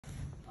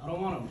I don't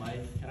want a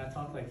mic. Can I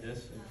talk like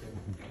this?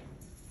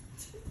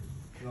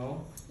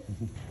 No?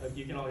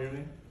 You can all hear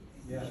me?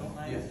 Yeah.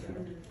 Yes.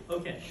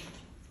 Okay.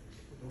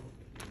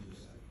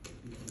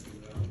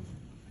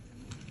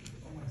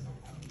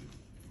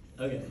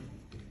 Okay.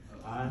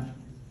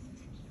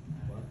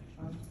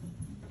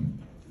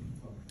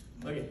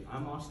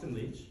 I'm Austin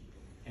Leach,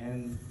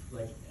 and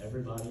like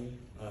everybody,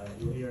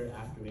 you'll hear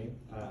after me.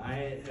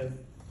 I have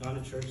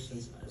gone to church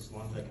since as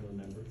long as I can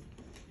remember,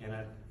 and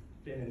I've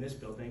been in this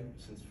building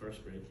since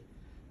first grade,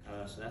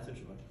 so that's a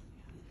joy.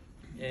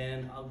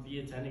 And I'll be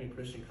attending a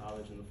Christian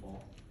college in the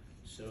fall.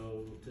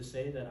 So to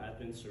say that I've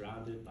been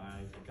surrounded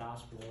by the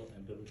gospel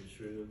and biblical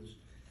truths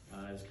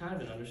is kind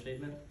of an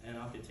understatement, and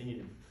I'll continue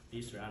to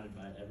be surrounded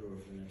by it everywhere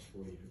for the next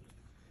 4 years.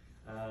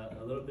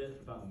 A little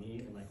bit about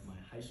me and like my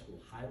high school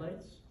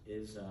highlights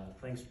is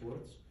playing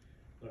sports,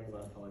 learning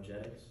about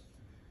apologetics,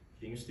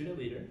 being a student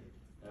leader,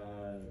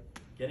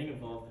 getting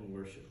involved in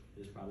worship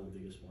is probably the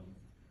biggest one.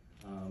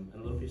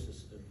 And a little piece of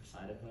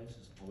side advice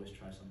is always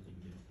try something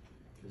new,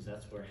 because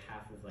that's where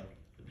half of like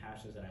the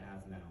passions that I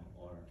have now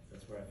are.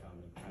 That's where I found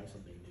them, trying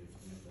something new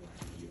in the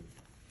last year.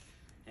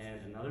 And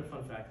another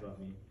fun fact about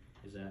me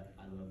is that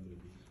I love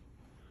movies,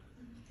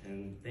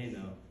 and they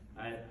know.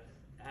 I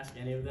ask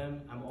any of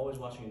them, I'm always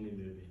watching a new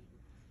movie.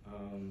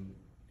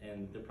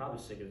 And they're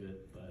probably sick of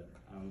it, but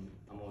I'm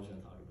always going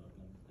to talk about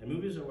them. And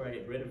movies are where I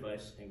get great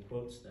advice and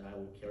quotes that I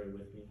will carry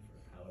with me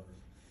for however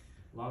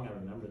long I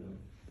remember them.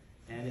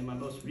 And in my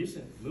most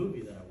recent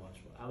movie that I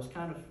watched, I was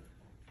kind of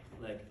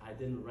like, I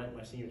didn't write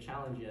my senior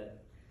challenge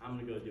yet. I'm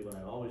going to go do what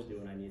I always do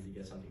when I need to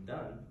get something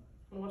done.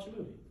 I'm going to watch a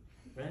movie,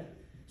 right?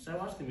 So I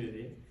watched the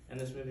movie, and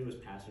this movie was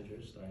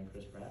Passengers, starring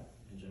Chris Pratt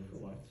and Jennifer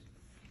Lawrence.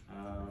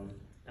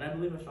 And I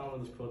believe I found one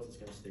of those quotes that's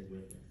going to stick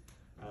with me.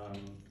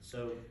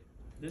 So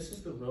this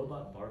is the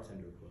robot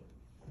bartender quote.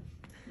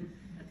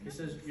 It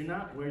says, "You're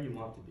not where you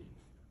want to be.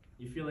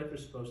 You feel like you're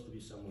supposed to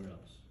be somewhere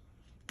else.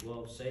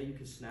 Well, say you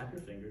could snap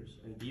your fingers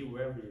and be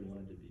wherever you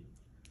wanted to be.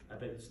 I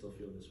bet you'd still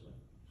feel this way.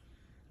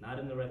 Not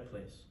in the right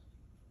place.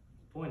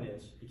 Point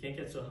is, you can't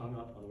get so hung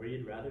up on where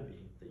you'd rather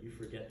be that you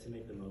forget to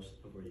make the most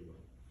of where you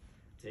are.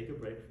 Take a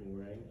break from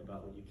worrying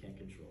about what you can't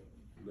control.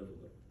 Live a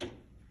little."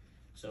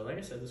 So like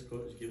I said, this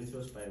quote was given to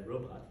us by a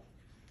robot.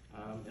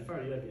 If I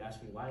were you, I'd be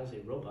asking, why is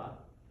a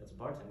robot that's a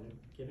bartender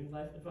giving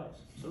life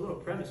advice? So a little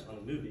premise on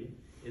the movie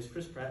is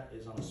Chris Pratt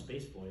is on a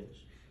space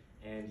voyage,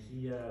 and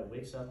he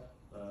wakes up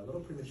a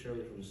little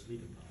prematurely from his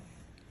sleeping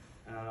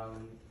pod.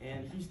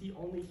 And he's the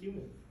only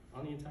human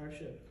on the entire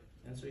ship.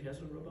 And so he has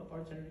a robot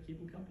bartender to keep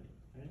him company,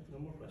 right? No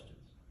more questions.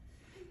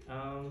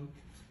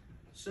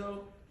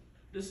 So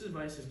this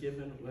advice is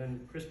given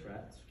when Chris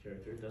Pratt's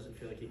character doesn't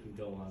feel like he can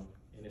go on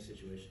in a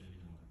situation anymore.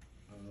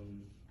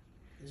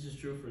 This is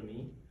true for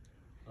me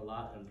a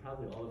lot, and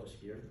probably all of us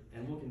here,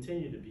 and will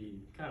continue to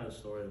be kind of the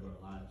story of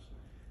our lives.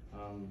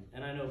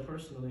 And I know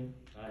personally,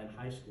 in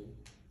high school,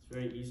 it's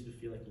very easy to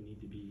feel like you need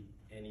to be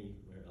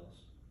anywhere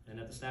else. And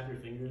at the snap of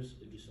your fingers,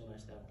 it'd be so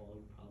nice to have all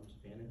your problems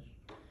vanish.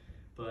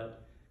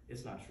 But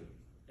it's not true.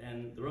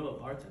 And the robot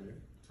bartender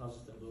tells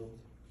us that we'll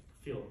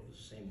feel the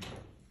same way.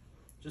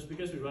 Just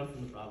because we run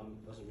from the problem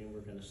doesn't mean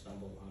we're going to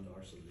stumble onto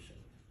our solution.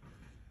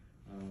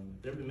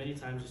 There have been many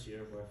times this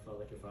year where I felt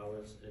like if I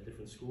was at a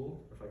different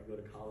school, or if I could go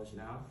to college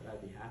now, that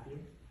I'd be happier.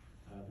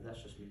 But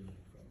that's just me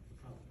running from the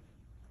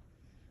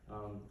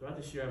problem. Throughout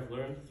this year, I've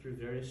learned through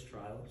various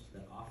trials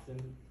that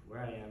often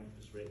where I am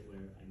is right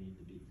where I need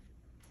to be.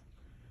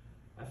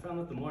 I found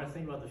that the more I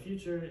think about the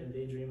future and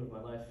daydream of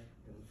my life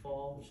in the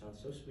fall, which sounds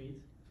so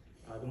sweet,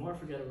 the more I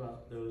forget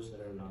about those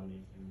that are around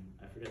me, and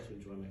I forget to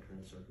enjoy my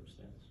current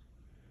circumstance.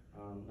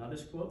 Now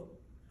this quote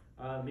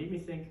made me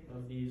think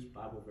of these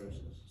Bible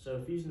verses. So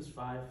Ephesians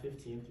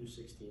 5:15 through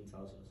 16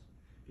 tells us,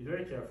 "Be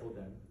very careful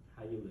then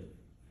how you live,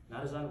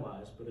 not as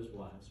unwise, but as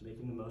wise,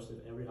 making the most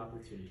of every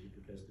opportunity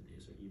because the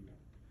days are evil."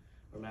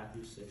 Or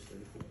Matthew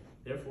 6:34,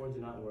 "Therefore do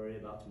not worry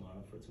about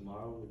tomorrow, for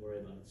tomorrow will worry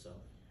about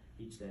itself.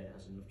 Each day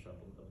has enough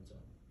trouble of its own."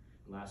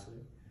 And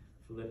lastly,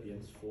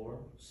 Philippians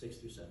 4:6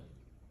 through 7.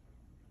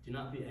 "Do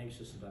not be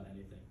anxious about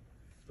anything,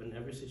 but in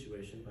every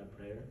situation by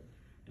prayer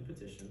and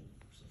petition,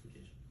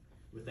 supplication,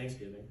 with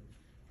thanksgiving,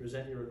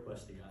 present your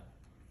request to God.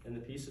 And the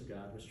peace of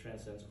God, which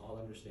transcends all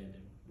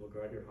understanding, will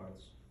guard your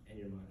hearts and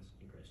your minds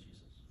in Christ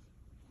Jesus."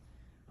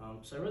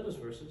 So I read those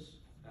verses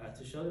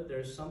to show that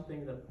there's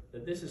something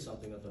that this is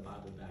something that the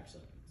Bible backs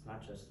up. It's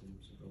not just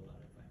some robot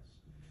advice.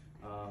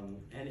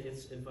 And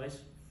it's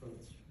advice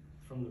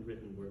from the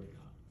written word of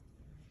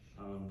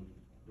God.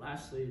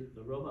 Lastly,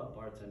 the robot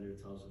bartender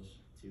tells us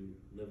to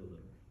live a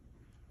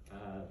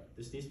little.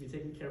 This needs to be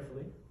taken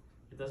carefully.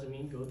 It doesn't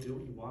mean go do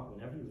what you want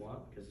whenever you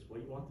want, because it's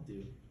what you want to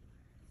do.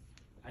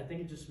 I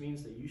think it just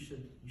means that you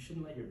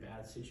shouldn't let your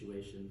bad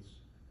situations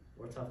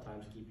or tough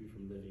times keep you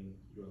from living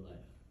your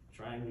life,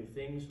 trying new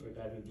things or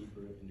diving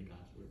deeper into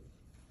God's word.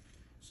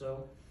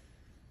 So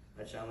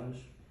I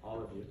challenge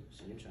all of you,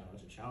 senior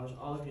challenge, I challenge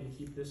all of you to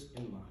keep this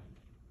in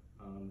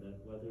mind,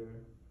 that whether,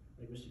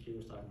 like Mr. King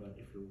was talking about,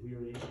 if you're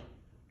weary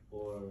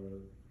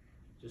or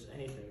just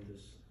anything,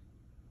 just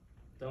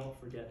don't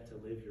forget to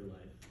live your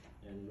life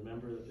and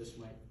remember that this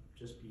might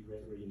just be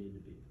right where you need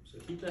to be. So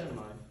keep that in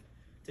mind,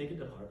 take it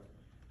to heart,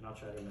 and I'll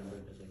try to remember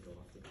it as I go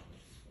off to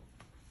college as well.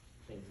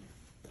 Thank you.